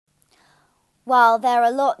While there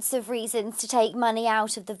are lots of reasons to take money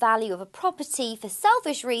out of the value of a property for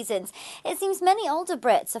selfish reasons, it seems many older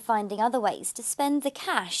Brits are finding other ways to spend the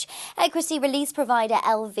cash. Equity release provider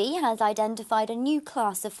LV has identified a new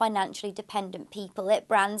class of financially dependent people it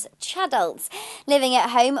brands Chadults. Living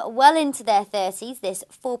at home well into their 30s, this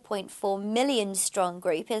 4.4 million strong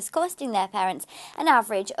group is costing their parents an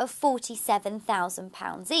average of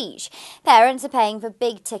 £47,000 each. Parents are paying for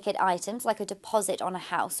big ticket items like a deposit on a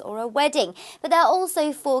house or a wedding, but they're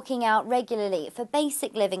also forking out regularly for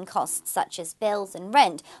basic living costs such as bills and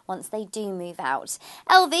rent once they do move out.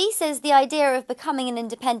 LV says the idea of becoming an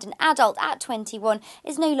independent adult at 21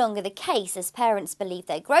 is no longer the case, as parents believe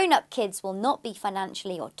their grown-up kids will not be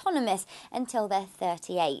financially autonomous until they're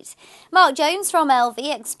 38. Mark Jones from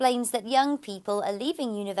LV explains that young people are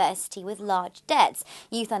leaving university with large debts,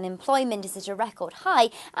 youth unemployment is at a record high,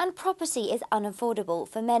 and property is unaffordable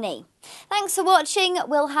for many. Thanks for watching.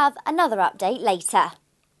 We'll have another update later.